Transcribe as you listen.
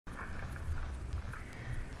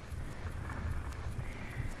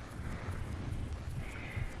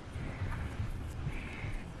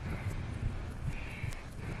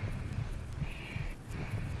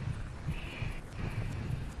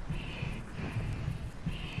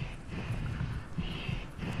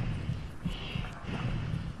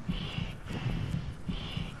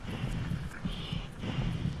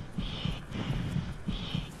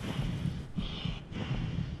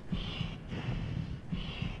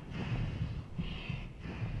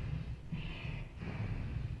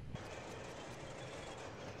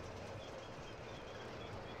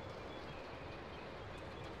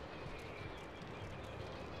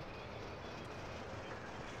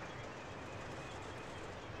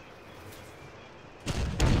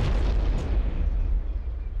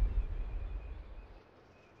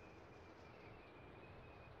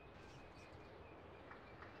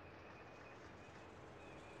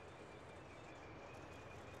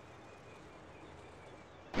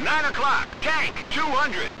9 o'clock. Tank,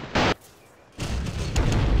 200.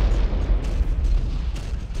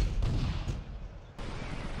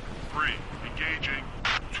 Engaging.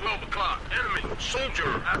 12 o'clock. Enemy.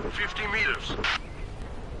 Soldier at 50 meters.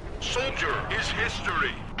 Soldier is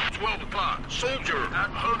history. 12 o'clock. Soldier at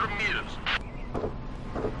 100 meters.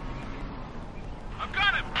 I've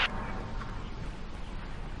got him!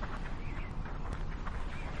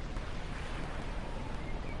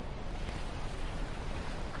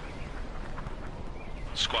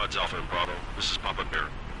 Squads Alpha and Bravo. This is Papa Bear.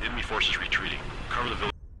 Enemy forces retreating. Cover the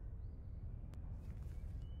village.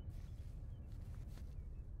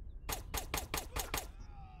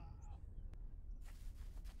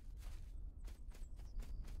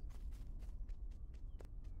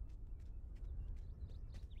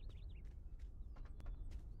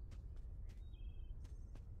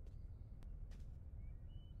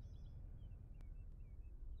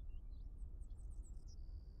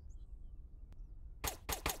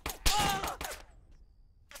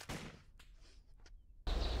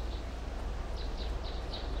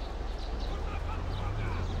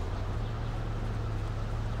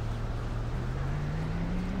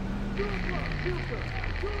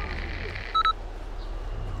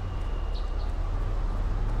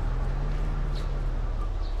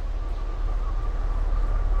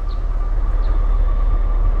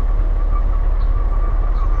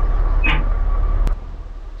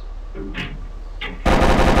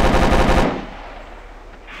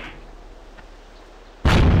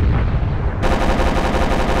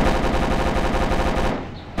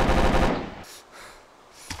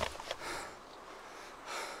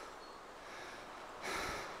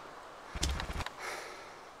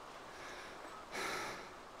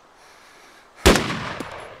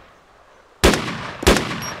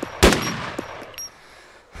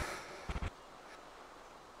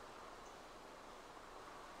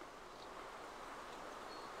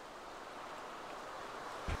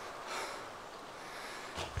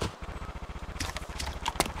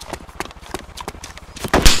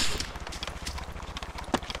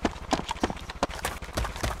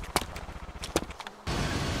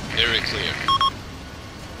 Very clear.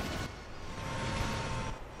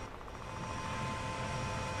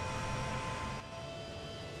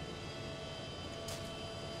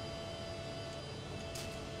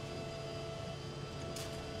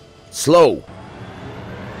 Slow.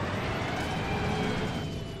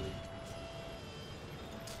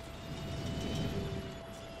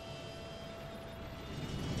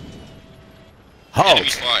 Halt. Enemy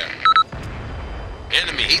fire.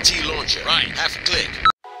 Enemy AT launcher. Right, half a click.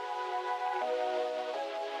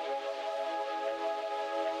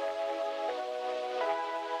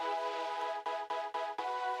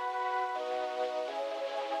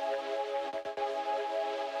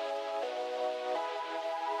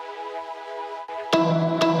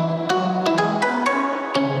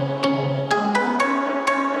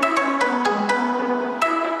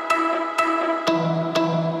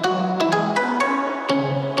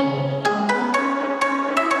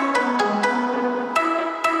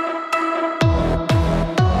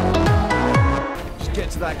 Get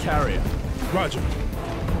to that carrier. Roger.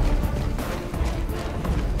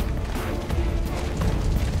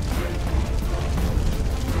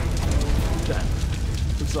 Damn.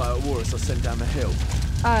 Looks like a walrus I sent down the hill.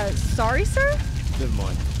 Sorry, sir? Never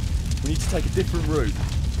mind. We need to take a different route.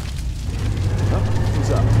 Huh?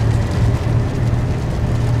 Who's up?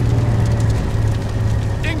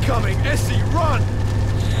 Incoming! Essie, run!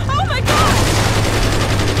 Oh my god!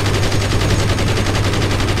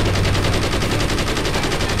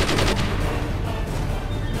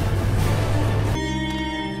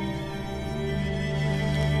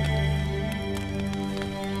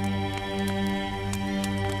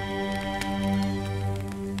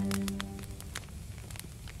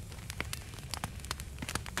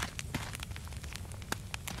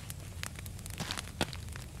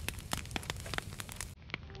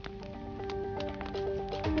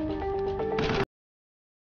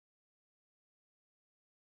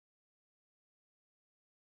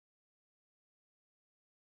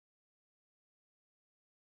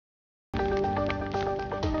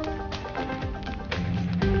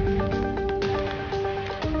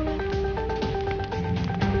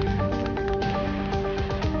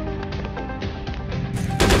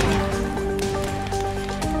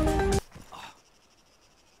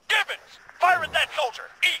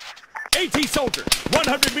 AT soldier,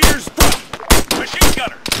 100 meters front. Machine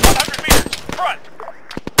gunner, 100 meters front.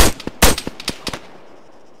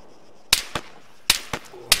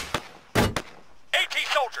 AT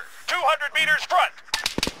soldier, 200 meters front.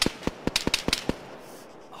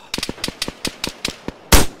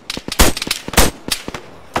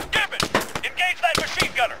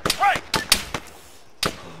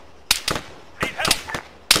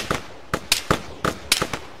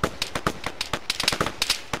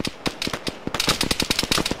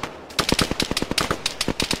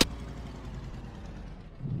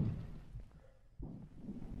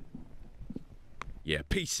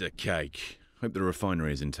 Piece of cake. Hope the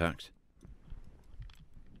refinery is intact.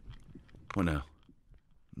 What now?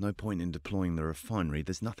 No point in deploying the refinery.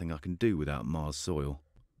 There's nothing I can do without Mars soil.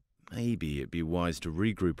 Maybe it'd be wise to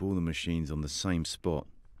regroup all the machines on the same spot.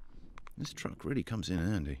 This truck really comes in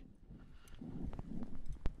handy.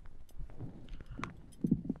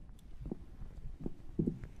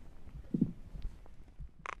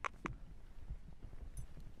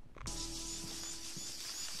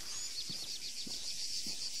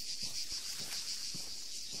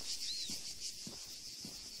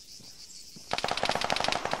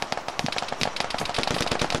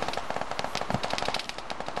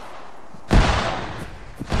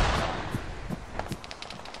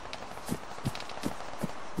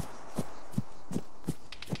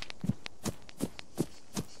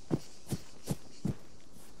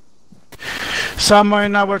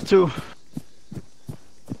 Submarine number 2.